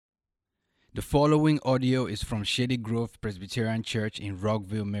The following audio is from Shady Grove Presbyterian Church in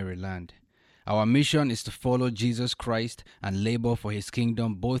Rockville, Maryland. Our mission is to follow Jesus Christ and labor for His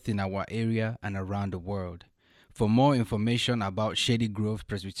kingdom both in our area and around the world. For more information about Shady Grove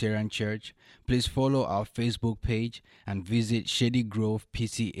Presbyterian Church, please follow our Facebook page and visit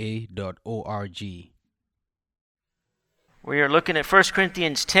shadygrovepca.org. We are looking at 1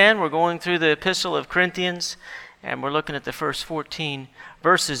 Corinthians 10. We're going through the epistle of Corinthians, and we're looking at the first 14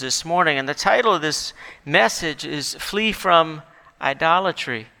 verses this morning. And the title of this message is Flee from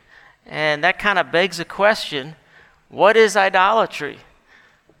Idolatry. And that kind of begs a question, what is idolatry?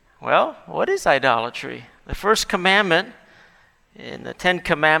 Well, what is idolatry? The first commandment in the 10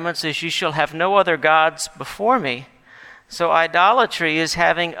 Commandments is, you shall have no other gods before me. So idolatry is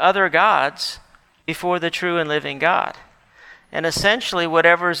having other gods before the true and living God. And essentially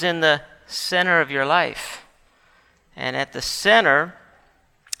whatever's in the center of your life. And at the center,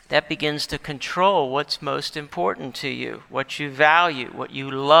 that begins to control what's most important to you, what you value, what you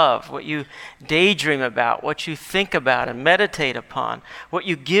love, what you daydream about, what you think about and meditate upon, what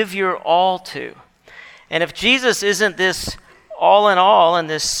you give your all to. And if Jesus isn't this all in all and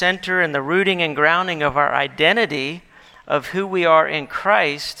this center and the rooting and grounding of our identity of who we are in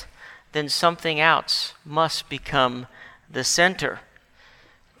Christ, then something else must become the center.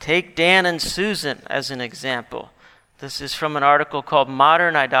 Take Dan and Susan as an example. This is from an article called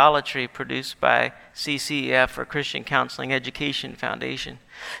Modern Idolatry, produced by CCEF, or Christian Counseling Education Foundation.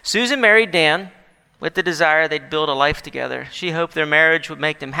 Susan married Dan with the desire they'd build a life together. She hoped their marriage would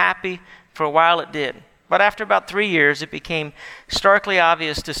make them happy. For a while it did. But after about 3 years, it became starkly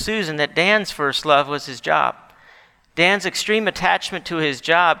obvious to Susan that Dan's first love was his job. Dan's extreme attachment to his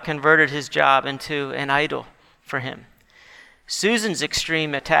job converted his job into an idol for him. Susan's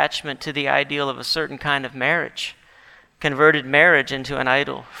extreme attachment to the ideal of a certain kind of marriage converted marriage into an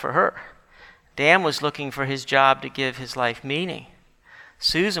idol for her. Dan was looking for his job to give his life meaning.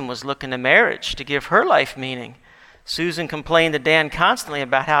 Susan was looking to marriage to give her life meaning. Susan complained to Dan constantly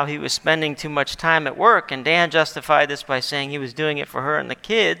about how he was spending too much time at work, and Dan justified this by saying he was doing it for her and the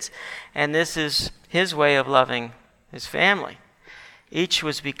kids, and this is his way of loving his family. Each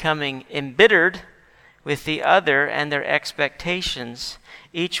was becoming embittered with the other and their expectations.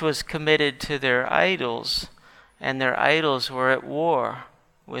 Each was committed to their idols, and their idols were at war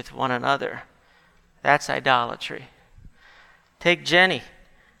with one another. That's idolatry. Take Jenny.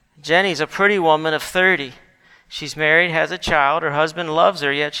 Jenny's a pretty woman of 30. She's married, has a child. Her husband loves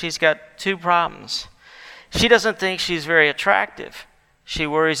her, yet she's got two problems. She doesn't think she's very attractive. She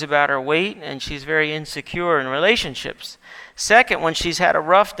worries about her weight, and she's very insecure in relationships. Second, when she's had a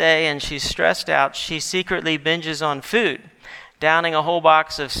rough day and she's stressed out, she secretly binges on food, downing a whole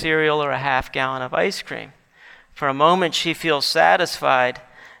box of cereal or a half gallon of ice cream. For a moment, she feels satisfied.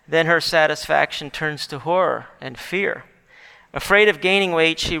 Then her satisfaction turns to horror and fear. Afraid of gaining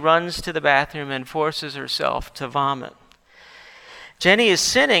weight, she runs to the bathroom and forces herself to vomit. Jenny is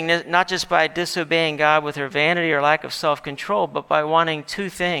sinning not just by disobeying God with her vanity or lack of self-control, but by wanting two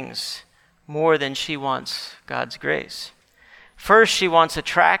things more than she wants God's grace. First, she wants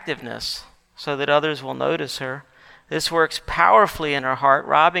attractiveness so that others will notice her. This works powerfully in her heart,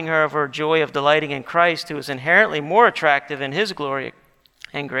 robbing her of her joy of delighting in Christ, who is inherently more attractive in His glory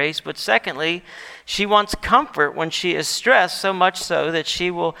and grace. But secondly, she wants comfort when she is stressed, so much so that she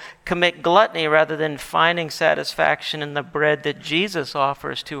will commit gluttony rather than finding satisfaction in the bread that Jesus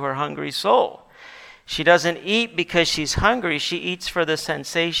offers to her hungry soul. She doesn't eat because she's hungry. She eats for the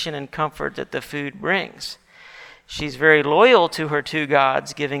sensation and comfort that the food brings. She's very loyal to her two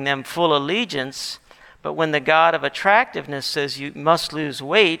gods, giving them full allegiance. But when the God of attractiveness says you must lose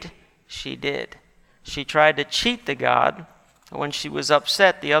weight, she did. She tried to cheat the God. When she was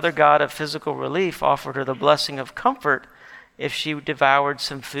upset, the other God of physical relief offered her the blessing of comfort if she devoured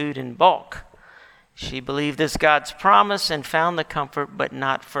some food in bulk. She believed this God's promise and found the comfort, but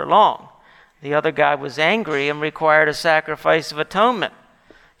not for long. The other God was angry and required a sacrifice of atonement.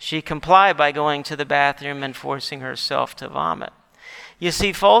 She complied by going to the bathroom and forcing herself to vomit. You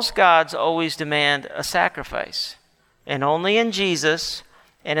see, false gods always demand a sacrifice. And only in Jesus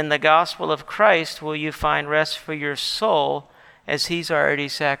and in the gospel of Christ will you find rest for your soul, as He's already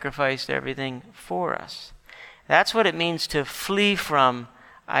sacrificed everything for us. That's what it means to flee from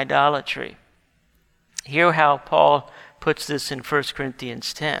idolatry. Hear how Paul puts this in 1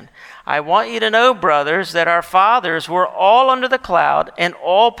 Corinthians 10. I want you to know, brothers, that our fathers were all under the cloud, and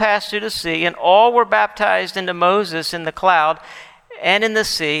all passed through the sea, and all were baptized into Moses in the cloud and in the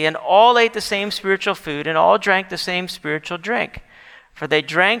sea, and all ate the same spiritual food, and all drank the same spiritual drink. For they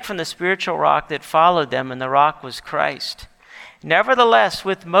drank from the spiritual rock that followed them, and the rock was Christ. Nevertheless,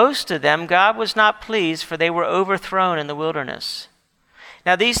 with most of them, God was not pleased, for they were overthrown in the wilderness.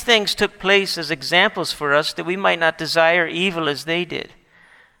 Now these things took place as examples for us, that we might not desire evil as they did.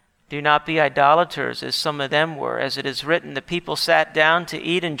 Do not be idolaters, as some of them were. As it is written, the people sat down to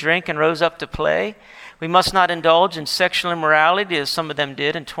eat and drink and rose up to play. We must not indulge in sexual immorality, as some of them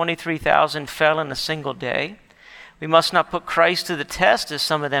did, and 23,000 fell in a single day. We must not put Christ to the test, as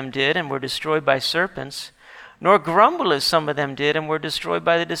some of them did, and were destroyed by serpents, nor grumble, as some of them did, and were destroyed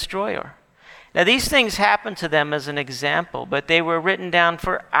by the destroyer. Now these things happened to them as an example, but they were written down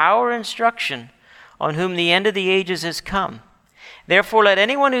for our instruction, on whom the end of the ages has come. Therefore let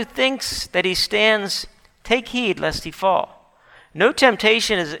anyone who thinks that he stands take heed lest he fall. No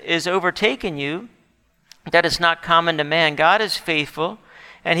temptation is overtaken you that is not common to man. God is faithful,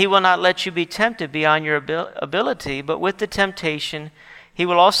 and he will not let you be tempted beyond your ability, but with the temptation he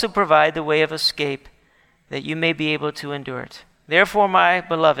will also provide the way of escape, that you may be able to endure it. Therefore, my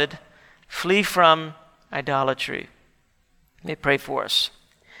beloved, flee from idolatry. Let me pray for us.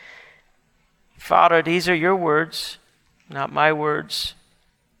 Father, these are your words, not my words.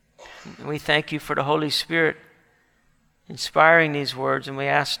 And we thank you for the Holy Spirit inspiring these words, and we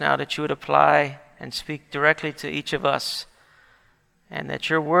ask now that you would apply and speak directly to each of us, and that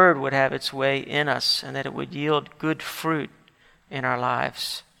your word would have its way in us, and that it would yield good fruit in our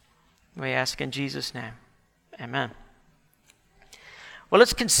lives. We ask in Jesus' name. Amen. Well,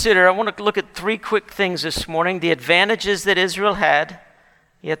 let's consider, I want to look at three quick things this morning: the advantages that Israel had,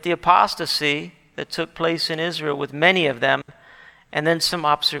 yet the apostasy that took place in Israel with many of them, and then some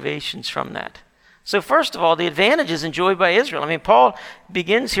observations from that. So first of all, the advantages enjoyed by Israel. I mean, Paul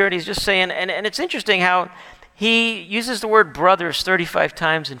begins here and he's just saying, and it's interesting how he uses the word brothers 35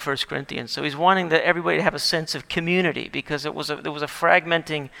 times in 1 Corinthians. So he's wanting that everybody to have a sense of community, because there was a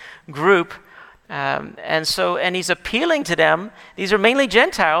fragmenting group. And he's appealing to them. These are mainly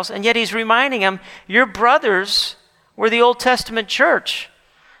Gentiles, and yet he's reminding them, your brothers were the Old Testament church.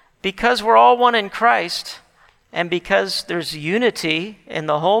 Because we're all one in Christ, and because there's unity in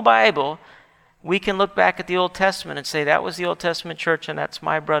the whole Bible, we can look back at the Old Testament and say, that was the Old Testament church, and that's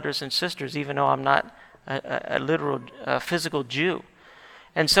my brothers and sisters, even though I'm not a literal physical Jew.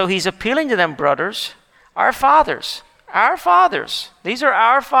 And so he's appealing to them, brothers, our fathers. Our fathers. These are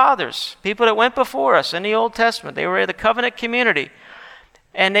our fathers, people that went before us in the Old Testament. They were the covenant community.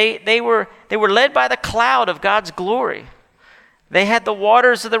 And they were led by the cloud of God's glory. They had the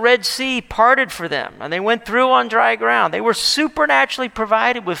waters of the Red Sea parted for them, and they went through on dry ground. They were supernaturally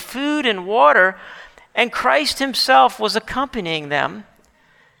provided with food and water, and Christ himself was accompanying them.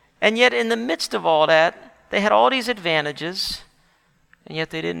 And yet in the midst of all that, they had all these advantages, and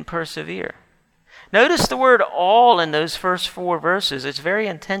yet they didn't persevere. Notice the word all in those first 4 verses. It's very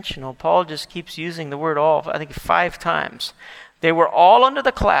intentional. Paul just keeps using the word all, I think 5 times. They were all under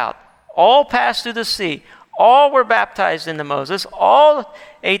the cloud, all passed through the sea, all were baptized into Moses, all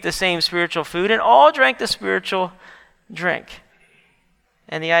ate the same spiritual food, and all drank the spiritual drink.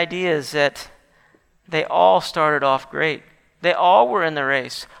 And the idea is that they all started off great. They all were in the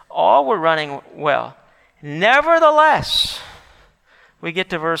race. All were running well. Nevertheless, we get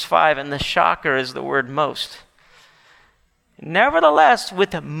to verse 5, and the shocker is the word most. Nevertheless,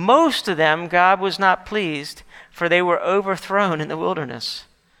 with most of them, God was not pleased, for they were overthrown in the wilderness.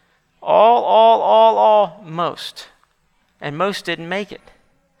 All, most. And most didn't make it.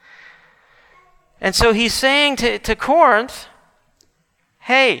 And so he's saying to Corinth,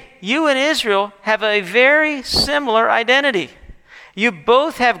 hey, you and Israel have a very similar identity. You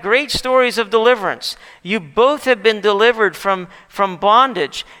both have great stories of deliverance. You both have been delivered from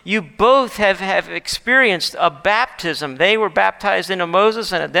bondage. You both have experienced a baptism. They were baptized into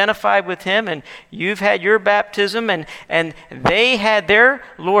Moses and identified with him, and you've had your baptism, and they had their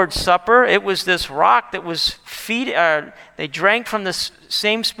Lord's Supper. It was this rock that was they drank from the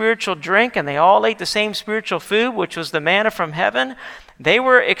same spiritual drink, and they all ate the same spiritual food, which was the manna from heaven. They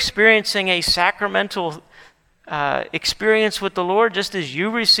were experiencing a sacramental experience with the Lord, just as you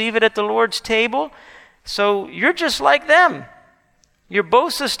receive it at the Lord's table. So you're just like them. You're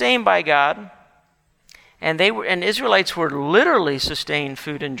both sustained by God. And Israelites were literally sustained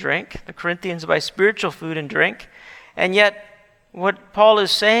food and drink. The Corinthians by spiritual food and drink. And yet, what Paul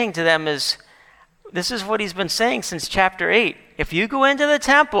is saying to them is, this is what he's been saying since chapter 8. If you go into the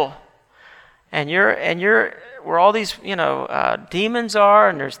temple and you're where all these, demons are,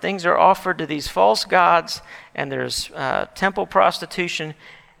 and there's things are offered to these false gods, and there's temple prostitution,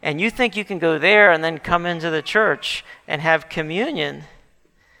 and you think you can go there and then come into the church and have communion,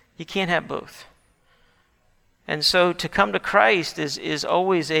 you can't have both. And so to come to Christ is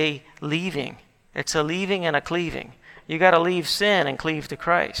always a leaving. It's a leaving and a cleaving. You got to leave sin and cleave to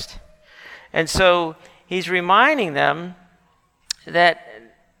Christ. And so he's reminding them that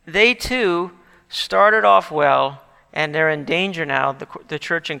they too started off well, and they're in danger now, the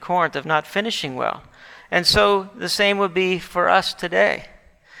church in Corinth, of not finishing well. And so the same would be for us today,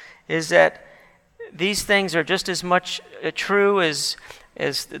 is that these things are just as much true as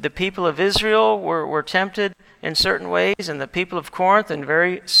the people of Israel were tempted in certain ways, and the people of Corinth in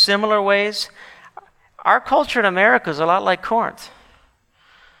very similar ways. Our culture in America is a lot like Corinth.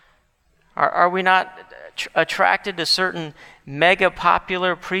 Are we not attracted to certain mega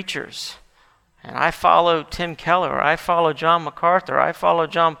popular preachers? And I follow Tim Keller, or I follow John MacArthur, or I follow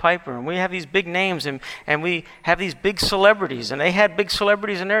John Piper, and we have these big names, and we have these big celebrities, and they had big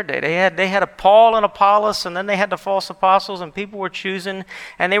celebrities in their day. They had a Paul and Apollos, and then they had the false apostles, and people were choosing,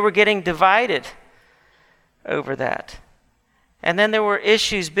 and they were getting divided over that. And then there were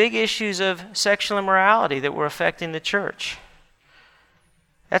issues, big issues of sexual immorality that were affecting the church.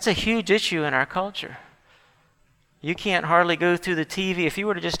 That's a huge issue in our culture. You can't hardly go through the TV. If you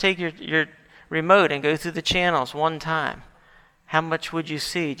were to just take your remote and go through the channels one time, how much would you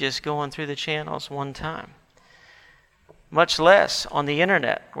see just going through the channels one time? Much less on the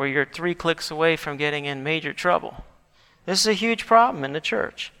internet, where you're 3 clicks away from getting in major trouble. This is a huge problem in the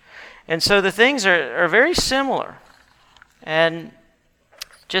church. And so the things are very similar. And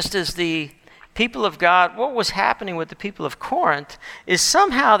just as the people of God, what was happening with the people of Corinth is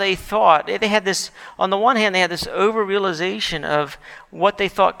somehow they thought, they had this, on the one hand, they had this over-realization of what they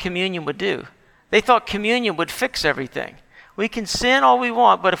thought communion would do. They thought communion would fix everything. We can sin all we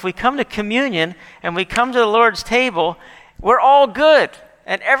want, but if we come to communion and we come to the Lord's table, we're all good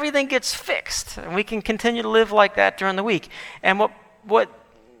and everything gets fixed. And we can continue to live like that during the week. And what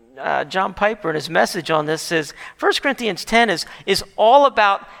John Piper in his message on this says, 1 Corinthians 10 is all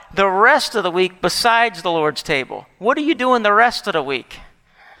about the rest of the week besides the Lord's table. What are you doing the rest of the week?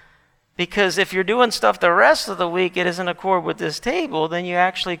 Because if you're doing stuff the rest of the week, it isn't in accord with this table, then you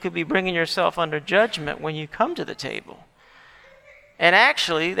actually could be bringing yourself under judgment when you come to the table. And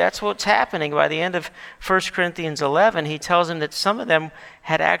actually, that's what's happening. By the end of 1 Corinthians 11, he tells them that some of them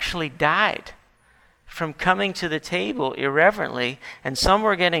had actually died from coming to the table irreverently, and some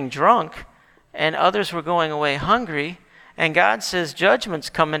were getting drunk, and others were going away hungry, and God says judgment's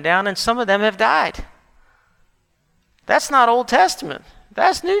coming down, and some of them have died. That's not Old Testament.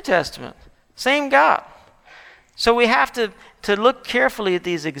 That's New Testament. Same God. So we have to look carefully at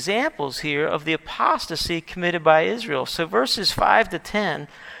these examples here of the apostasy committed by Israel. So verses 5 to 10,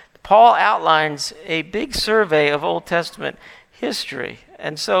 Paul outlines a big survey of Old Testament history.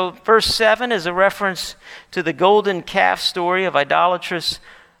 And so verse 7 is a reference to the golden calf story of idolatrous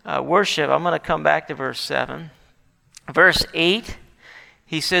worship. I'm going to come back to verse 7. Verse 8,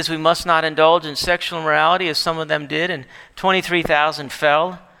 he says we must not indulge in sexual immorality as some of them did, and 23,000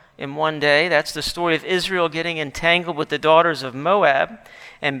 fell in one day. That's the story of Israel getting entangled with the daughters of Moab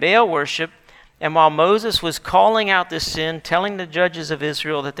and Baal worship. And while Moses was calling out this sin, telling the judges of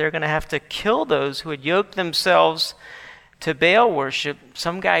Israel that they're going to have to kill those who had yoked themselves to Baal worship,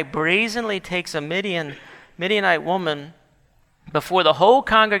 some guy brazenly takes a Midianite woman before the whole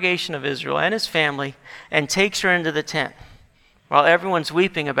congregation of Israel and his family and takes her into the tent while everyone's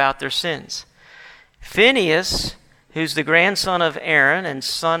weeping about their sins. Phinehas, who's the grandson of Aaron and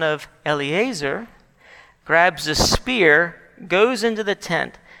son of Eleazar, grabs a spear, goes into the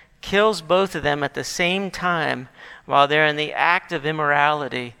tent, kills both of them at the same time while they're in the act of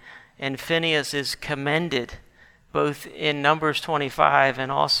immorality, and Phinehas is commended both in Numbers 25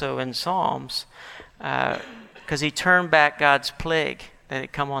 and also in Psalms, because he turned back God's plague that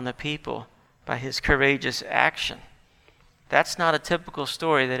had come on the people by his courageous action. That's not a typical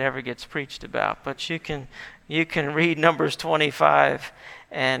story that ever gets preached about, but you can read Numbers 25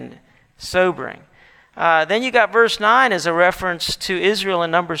 and sobering. Then you got verse 9 as a reference to Israel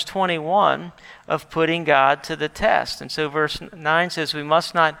in Numbers 21 of putting God to the test. And so verse 9 says we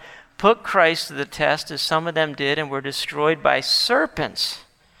must not put Christ to the test as some of them did and were destroyed by serpents.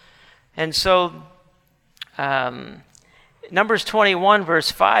 And so Numbers 21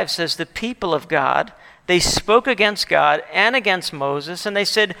 verse 5 says the people of God, they spoke against God and against Moses, and they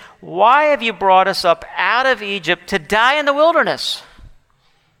said, "Why have you brought us up out of Egypt to die in the wilderness?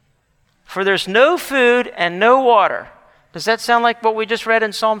 For there's no food and no water." Does that sound like what we just read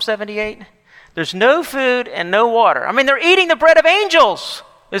in Psalm 78? There's no food and no water. I mean, they're eating the bread of angels,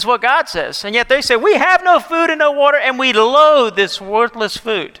 is what God says. And yet they say, we have no food and no water, and we loathe this worthless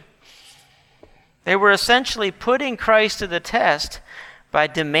food. They were essentially putting Christ to the test by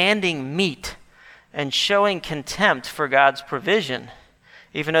demanding meat and showing contempt for God's provision.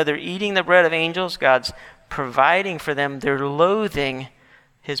 Even though they're eating the bread of angels, God's providing for them, they're loathing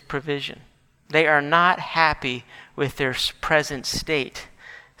his provision. They are not happy with their present state.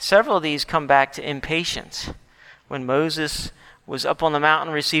 Several of these come back to impatience. When Moses was up on the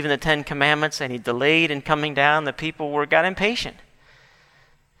mountain receiving the 10 Commandments and he delayed in coming down, the people got impatient.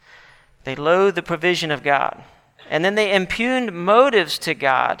 They loathed the provision of God. And then they impugned motives to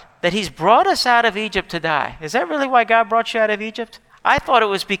God, that he's brought us out of Egypt to die. Is that really why God brought you out of Egypt? I thought it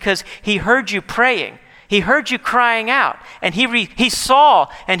was because he heard you praying. He heard you crying out, and he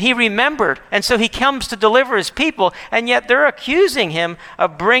saw and he remembered, and so he comes to deliver his people, and yet they're accusing him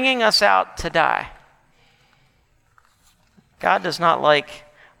of bringing us out to die. God does not like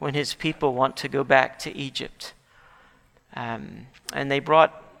when his people want to go back to Egypt. And they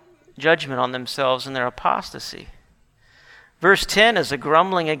brought judgment on themselves in their apostasy. Verse 10 is a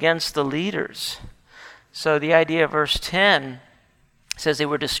grumbling against the leaders. So the idea of verse 10 says they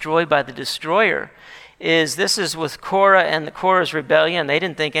were destroyed by the destroyer. This is with Korah and the Korah's rebellion. They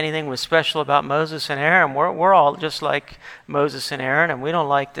didn't think anything was special about Moses and Aaron. We're all just like Moses and Aaron, and we don't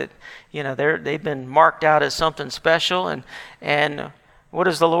like that. They've been marked out as something special. And what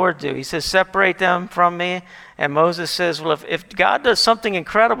does the Lord do? He says, separate them from me. And Moses says, well, if God does something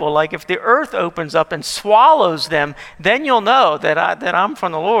incredible, like if the earth opens up and swallows them, then you'll know that I'm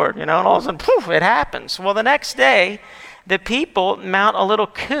from the Lord. And all of a sudden, poof, it happens. Well, the next day, the people mount a little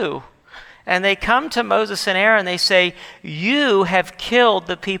coup. And they come to Moses and Aaron, they say, you have killed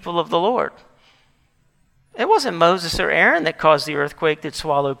the people of the Lord. It wasn't Moses or Aaron that caused the earthquake that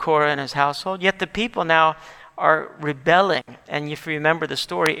swallowed Korah and his household, yet the people now are rebelling. And if you remember the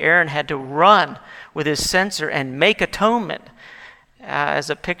story, Aaron had to run with his censer and make atonement as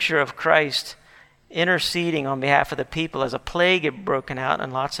a picture of Christ interceding on behalf of the people as a plague had broken out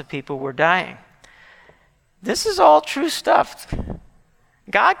and lots of people were dying. This is all true stuff.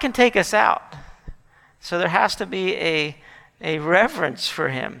 God can take us out. So there has to be a reverence for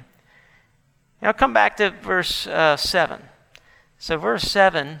him. Now come back to verse 7. So verse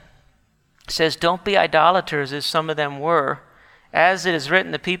 7 says, don't be idolaters as some of them were. As it is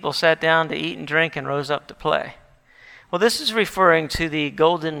written, the people sat down to eat and drink and rose up to play. Well, this is referring to the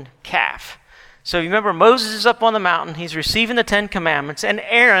golden calf. So you remember Moses is up on the mountain. He's receiving the 10 Commandments. And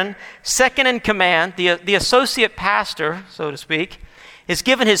Aaron, second in command, the associate pastor, so to speak, is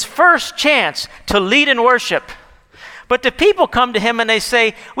given his first chance to lead in worship. But the people come to him and they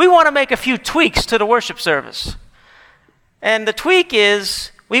say, we want to make a few tweaks to the worship service. And the tweak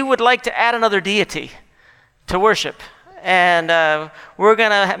is, we would like to add another deity to worship. And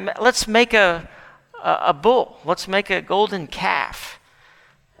let's make a bull. Let's make a golden calf.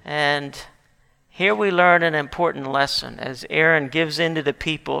 And here we learn an important lesson as Aaron gives in to the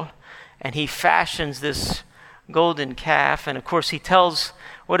people and he fashions this golden calf. And of course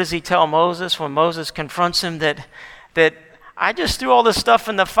what does he tell Moses when Moses confronts him that I just threw all this stuff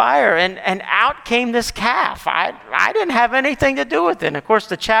in the fire and out came this calf. I didn't have anything to do with it. And of course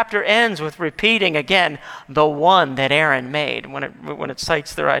the chapter ends with repeating again the one that Aaron made when it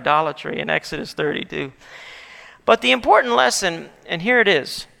cites their idolatry in Exodus 32. But the important lesson, and here it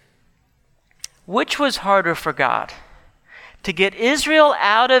is, which was harder for God? To get Israel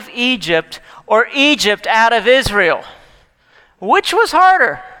out of Egypt or Egypt out of Israel? Which was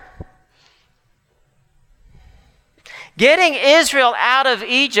harder? Getting Israel out of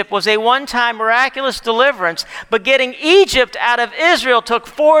Egypt was a one-time miraculous deliverance, but getting Egypt out of Israel took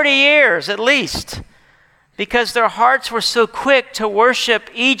 40 years at least, because their hearts were so quick to worship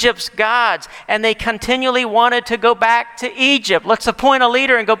Egypt's gods, and they continually wanted to go back to Egypt. Let's appoint a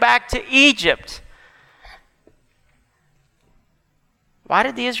leader and go back to Egypt. Why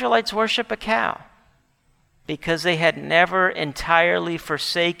did the Israelites worship a cow? Because they had never entirely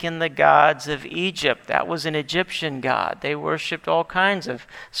forsaken the gods of Egypt. That was an Egyptian god. They worshiped all kinds of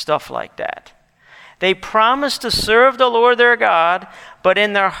stuff like that. They promised to serve the Lord their God, but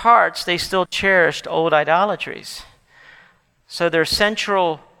in their hearts they still cherished old idolatries. So their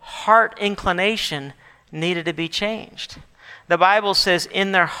central heart inclination needed to be changed. The Bible says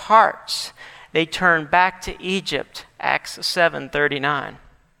in their hearts they turned back to Egypt, Acts 7:39.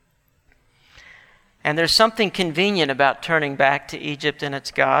 And there's something convenient about turning back to Egypt and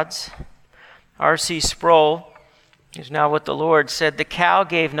its gods. R.C. Sproul, who's now with the Lord, said the cow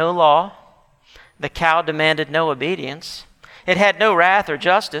gave no law. The cow demanded no obedience. It had no wrath or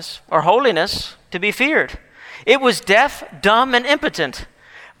justice or holiness to be feared. It was deaf, dumb, and impotent.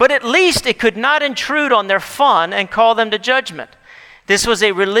 But at least it could not intrude on their fun and call them to judgment. This was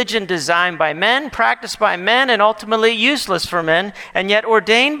a religion designed by men, practiced by men, and ultimately useless for men, and yet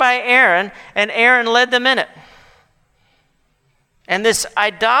ordained by Aaron, and Aaron led them in it. And this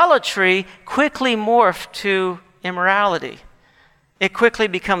idolatry quickly morphed to immorality. It quickly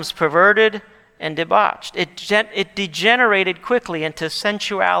becomes perverted and debauched. It degenerated quickly into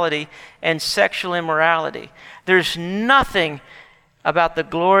sensuality and sexual immorality. There's nothing about the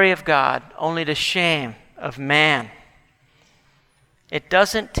glory of God, only the shame of man. It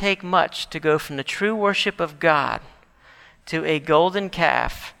doesn't take much to go from the true worship of God to a golden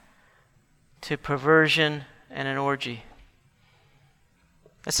calf to perversion and an orgy.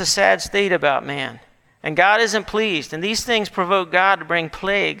 That's a sad state about man. And God isn't pleased. And these things provoke God to bring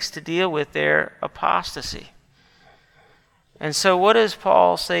plagues to deal with their apostasy. And so what does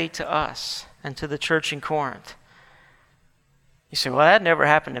Paul say to us and to the church in Corinth? You say, well, that never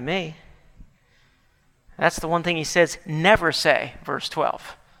happened to me. That's the one thing he says, never say, verse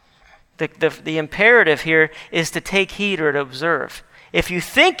 12. The imperative here is to take heed or to observe. If you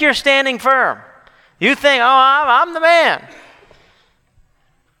think you're standing firm, you think, oh, I'm the man.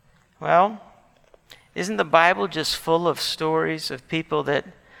 Well, isn't the Bible just full of stories of people that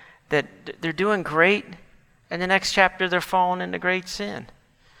they're doing great, and the next chapter they're falling into great sin?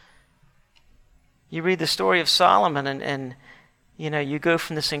 You read the story of Solomon, and you go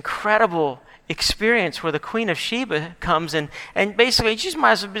from this incredible experience where the Queen of Sheba comes and basically she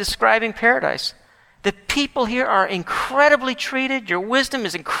might as well be describing paradise. The people here are incredibly treated. Your wisdom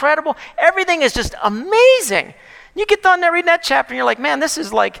is incredible. Everything is just amazing. You get done there reading that chapter and you're like, man, this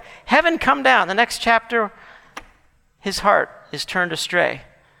is like heaven come down. The next chapter, his heart is turned astray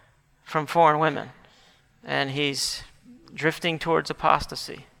from foreign women and he's drifting towards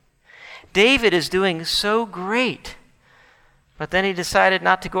apostasy. David is doing so great, but then he decided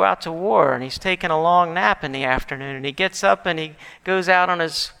not to go out to war, and he's taking a long nap in the afternoon, and he gets up and he goes out on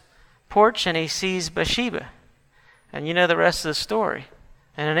his porch and he sees Bathsheba. And you know the rest of the story,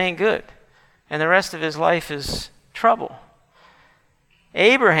 and it ain't good. And the rest of his life is trouble.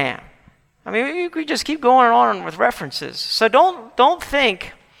 Abraham. I mean, we could just keep going on with references. So don't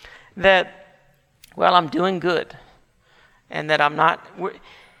think that, well, I'm doing good and that I'm not.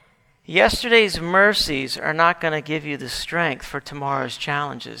 Yesterday's mercies are not going to give you the strength for tomorrow's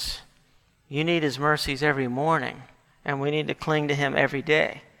challenges. You need his mercies every morning, and we need to cling to him every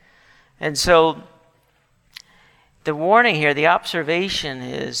day. And so the warning here, the observation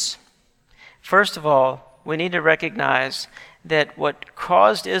is, first of all, we need to recognize that what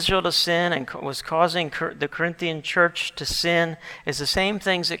caused Israel to sin and was causing the Corinthian church to sin is the same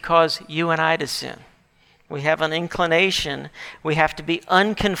things that cause you and I to sin. We have an inclination. We have to be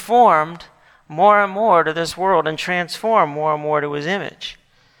unconformed more and more to this world and transform more and more to his image.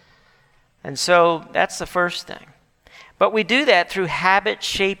 And so that's the first thing. But we do that through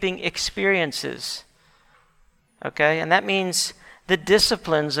habit-shaping experiences. Okay? And that means the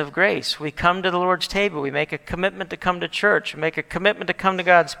disciplines of grace. We come to the Lord's table. We make a commitment to come to church. We make a commitment to come to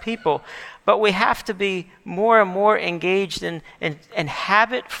God's people. But we have to be more and more engaged in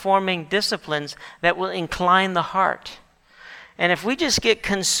habit-forming disciplines that will incline the heart. And if we just get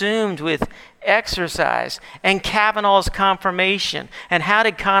consumed with exercise and Kavanaugh's confirmation and how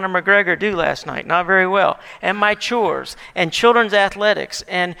did Conor McGregor do last night? Not very well. And my chores and children's athletics.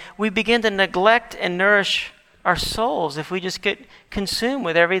 And we begin to neglect and nourish our souls if we just get consumed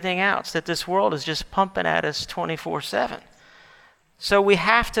with everything else that this world is just pumping at us 24/7. So we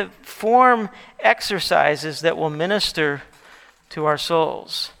have to form exercises that will minister to our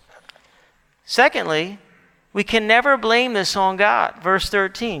souls. Secondly, we can never blame this on God. Verse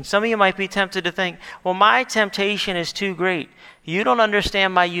 13. Some of you might be tempted to think, well, my temptation is too great. You don't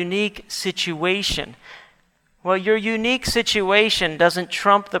understand my unique situation. Well, your unique situation doesn't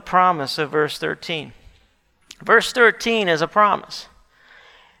trump the promise of verse 13. Verse 13 is a promise.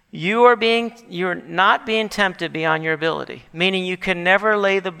 You're not being tempted beyond your ability, meaning you can never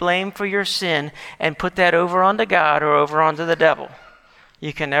lay the blame for your sin and put that over onto God or over onto the devil.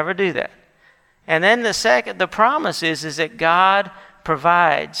 You can never do that. And then the promise is that God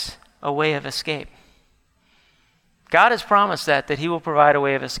provides a way of escape. God has promised that he will provide a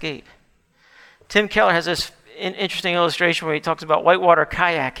way of escape. Tim Keller has this interesting illustration where he talks about whitewater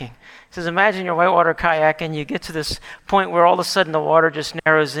kayaking. He says, imagine you're whitewater kayaking, you get to this point where all of a sudden the water just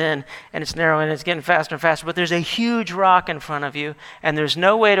narrows in, and it's narrowing, and it's getting faster and faster, but there's a huge rock in front of you, and there's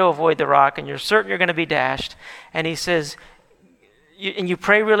no way to avoid the rock, and you're certain you're going to be dashed. And he says, you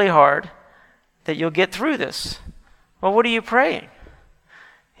pray really hard that you'll get through this. Well, what are you praying?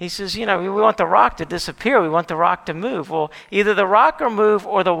 He says, we want the rock to disappear. We want the rock to move. Well, either the rock will move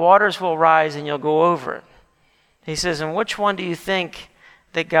or the waters will rise and you'll go over it. He says, and which one do you think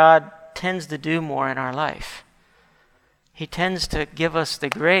that God tends to do more in our life? He tends to give us the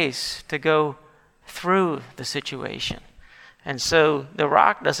grace to go through the situation. And so the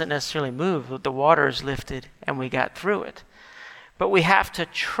rock doesn't necessarily move, but the water is lifted and we got through it. But we have to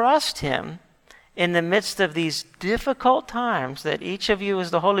trust him in the midst of these difficult times that each of you,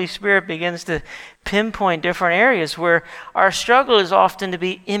 as the Holy Spirit begins to pinpoint different areas where our struggle is often to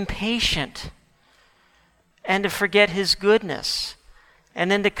be impatient and to forget his goodness, and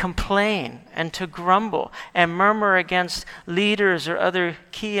then to complain and to grumble and murmur against leaders or other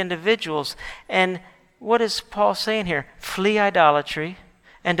key individuals. And what is Paul saying here? Flee idolatry.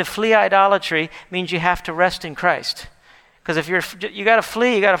 And to flee idolatry means you have to rest in Christ. Because if you got to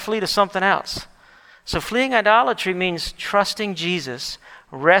flee to something else. So fleeing idolatry means trusting Jesus,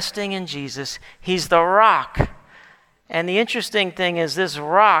 resting in Jesus. He's the rock. And the interesting thing is this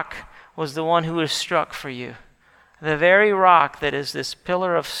rock was the one who was struck for you. The very rock that is this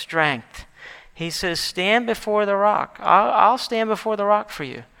pillar of strength. He says, stand before the rock. I'll stand before the rock for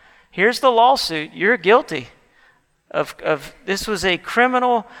you. Here's the lawsuit. You're guilty of this was a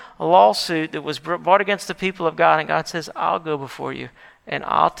criminal lawsuit that was brought against the people of God. And God says, I'll go before you and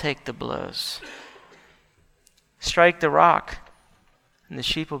I'll take the blows. Strike the rock and the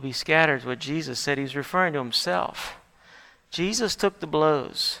sheep will be scattered, is what Jesus said. He was referring to himself. Jesus took the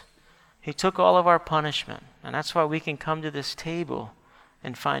blows. He took all of our punishment. And that's why we can come to this table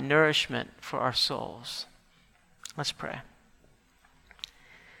and find nourishment for our souls. Let's pray.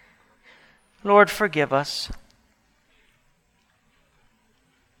 Lord, forgive us.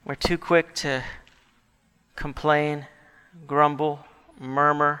 We're too quick to complain, grumble,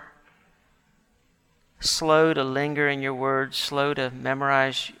 murmur, slow to linger in your word, slow to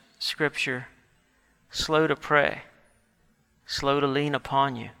memorize scripture, slow to pray, slow to lean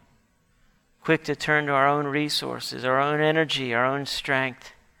upon you. Quick to turn to our own resources, our own energy, our own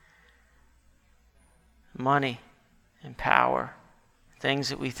strength, money and power, things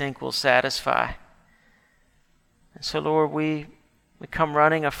that we think will satisfy. And so, Lord, we come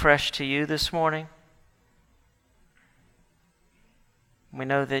running afresh to you this morning. We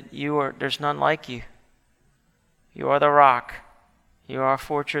know that there's none like you. You are the rock. You are our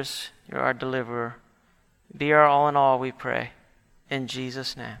fortress. You are our deliverer. Be our all in all, we pray. In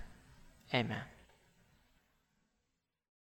Jesus' name. Amen.